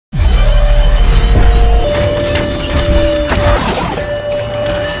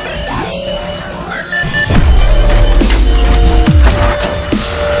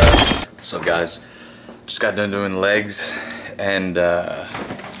guys? Just got done doing legs and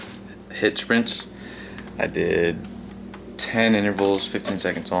hit sprints. I did 10 intervals, 15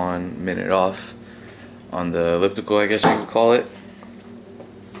 seconds on, minute off on the elliptical, I guess you could call it.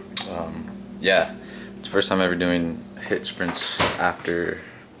 Yeah, it's the first time ever doing hit sprints after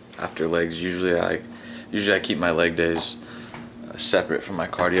legs. Usually I keep my leg days separate from my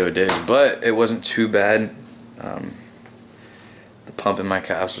cardio days, but it wasn't too bad. The pump in my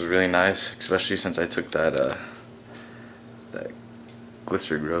calves was really nice, especially since I took that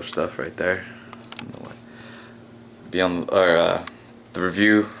Groceries stuff right there. Be on the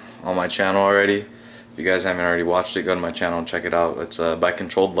review on my channel already. If you guys haven't already watched it, go to my channel and check it out. It's by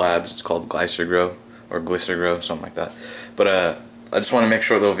Controlled Labs. It's called Groceries or Groceries, something like that. But I just want to make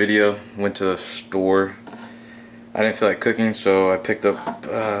short little video. Went to the store. I didn't feel like cooking, so I picked up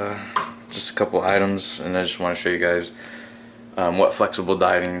just a couple items, and I just want to show you guys what flexible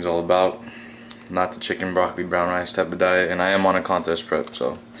dieting is all about. Not the chicken, broccoli, brown rice type of diet. And I am on a contest prep,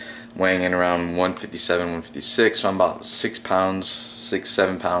 so weighing in around 157, 156, so I'm about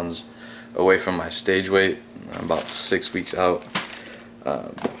 7 pounds away from my stage weight. I'm about 6 weeks out.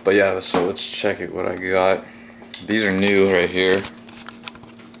 But yeah, so let's check it, what I got. These are new right here.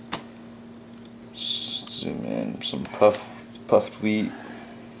 Zoom in, some puffed wheat.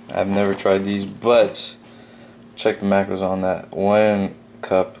 I've never tried these, but check the macros on that. 1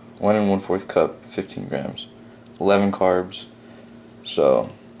 1/4 cup, 15 grams, 11 carbs. So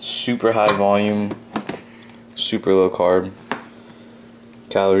super high volume, super low carb.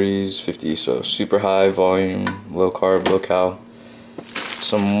 Calories 50, so super high volume, low carb, low cal.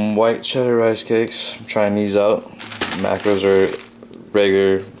 Some white cheddar rice cakes. I'm trying these out. Macros are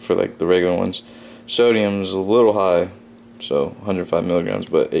regular for like the regular ones. Sodium's a little high, so 105 milligrams,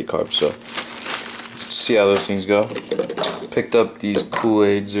 but 8 carbs. So let's see how those things go. Picked up these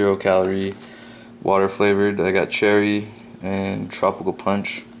Kool-Aid 0 calorie, water flavored. I got cherry and tropical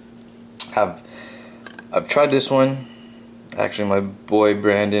punch. I've tried this one. Actually, my boy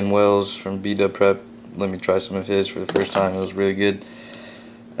Brandon Wells from B-Dub Prep let me try some of his for the first time. It was really good.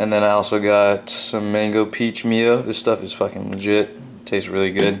 And then I also got some mango peach Mio. This stuff is fucking legit. It tastes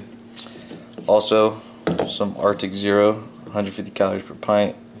really good. Also, some Arctic Zero, 150 calories per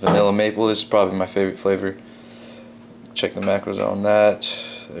pint. Vanilla maple, this is probably my favorite flavor. Check the macros out on that.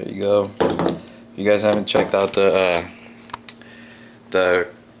 There you go. If you guys haven't checked out the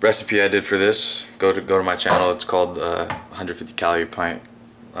recipe I did for this, go to my channel. It's called 150 calorie pint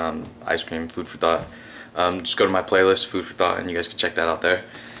ice cream, food for thought. Just go to my playlist, food for thought, and you guys can check that out there.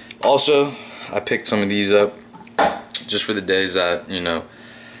 Also, I picked some of these up just for the days that, you know,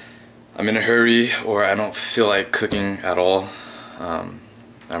 I'm in a hurry or I don't feel like cooking at all.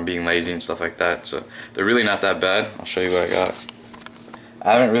 I'm being lazy and stuff like that, so they're really not that bad. I'll show you what I got.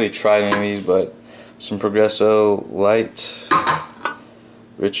 I haven't really tried any of these, but some Progresso Light,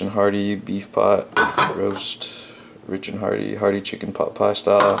 Rich and Hearty Beef Pot Roast, Rich and Hearty Chicken Pot Pie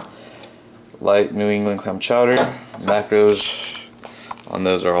Style, Light New England Clam Chowder. Macros on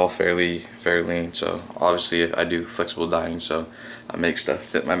those are all fairly lean, so obviously I do flexible dieting, so I make stuff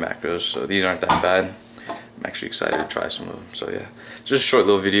fit my macros, so these aren't that bad. I'm actually excited to try some of them. So yeah, just a short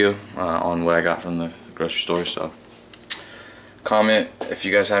little video on what I got from the grocery store. So comment if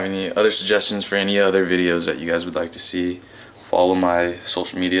you guys have any other suggestions for any other videos that you guys would like to see. Follow my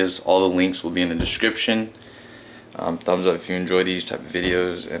social medias. All the links will be in the description. Thumbs up if you enjoy these type of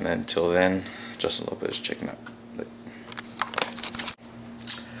videos, and until then, Justin Lopez checking out.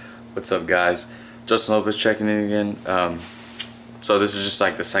 What's up, guys? Justin Lopez checking in again. So this is just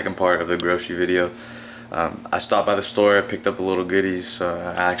like the second part of the grocery video. I stopped by the store, I picked up a little goodies, so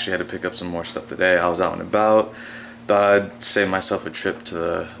I actually had to pick up some more stuff today. I was out and about, thought I'd save myself a trip to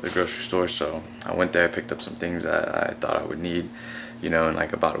the grocery store, so I went there, picked up some things that I thought I would need, you know, in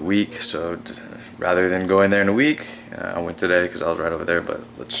like about a week. So rather than going there in a week, I went today because I was right over there. But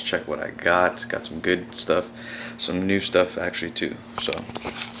let's check what I got. Got some good stuff, some new stuff actually too. So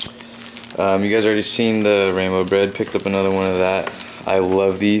you guys already seen the rainbow bread, picked up another one of that. I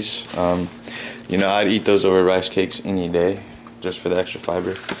love these. You know, I'd eat those over rice cakes any day, just for the extra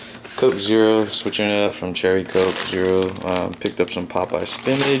fiber. Coke Zero, switching it up from Cherry Coke Zero. Picked up some Popeye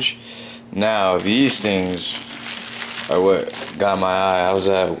spinach. Now, these things are what got my eye. I was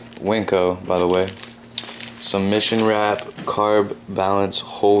at Winco, by the way. Some Mission Wrap Carb Balance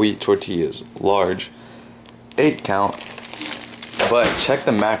whole wheat tortillas, large, 8 count. But check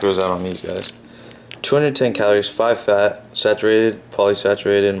the macros out on these guys. 210 calories, 5 fat, saturated,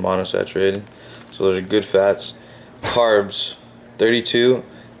 polysaturated, monosaturated. So those are good fats. Carbs, 32,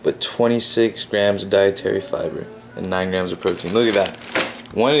 but 26 grams of dietary fiber and 9 grams of protein. Look at that.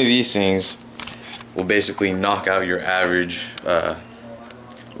 One of these things will basically knock out your average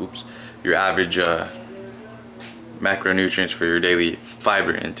macronutrients for your daily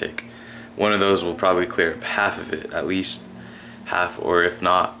fiber intake. One of those will probably clear up half of it, at least half, or if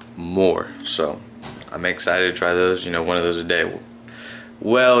not more. So I'm excited to try those. You know, one of those a day will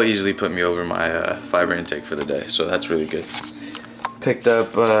well easily put me over my fiber intake for the day, so that's really good. Picked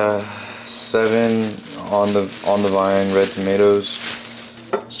up 7 on the vine red tomatoes,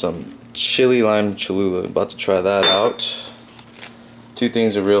 some chili lime Cholula, about to try that out. 2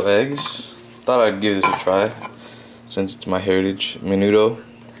 things of real eggs. Thought I'd give this a try since it's my heritage. Menudo.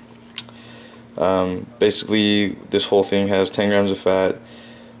 Basically this whole thing has 10 grams of fat,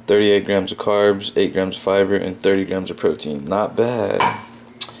 38 grams of carbs, 8 grams of fiber, and 30 grams of protein. Not bad.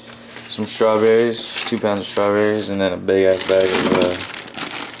 Some strawberries, 2 pounds of strawberries, and then a big ass bag of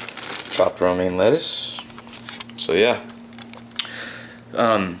chopped romaine lettuce. So yeah,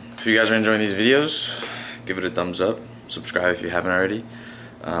 if you guys are enjoying these videos, give it a thumbs up, subscribe if you haven't already.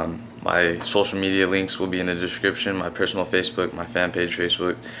 My social media links will be in the description. My personal Facebook, my fan page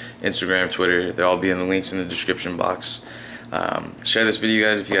Facebook, Instagram, Twitter, they'll all be in the links in the description box. Share this video,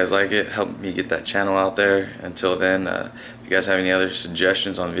 guys, if you guys like it. Help me get that channel out there. Until then, if you guys have any other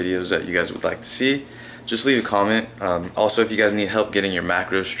suggestions on videos that you guys would like to see, just leave a comment. Also, if you guys need help getting your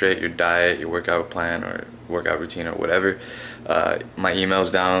macros straight, your diet, your workout plan, or workout routine, or whatever, my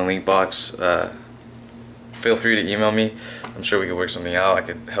email's down in the link box. Feel free to email me. I'm sure we can work something out. I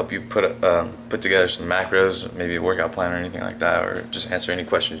could help you put together some macros, maybe a workout plan or anything like that, or just answer any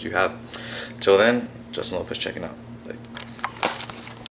questions you have. Until then, Justin Lopez checking out.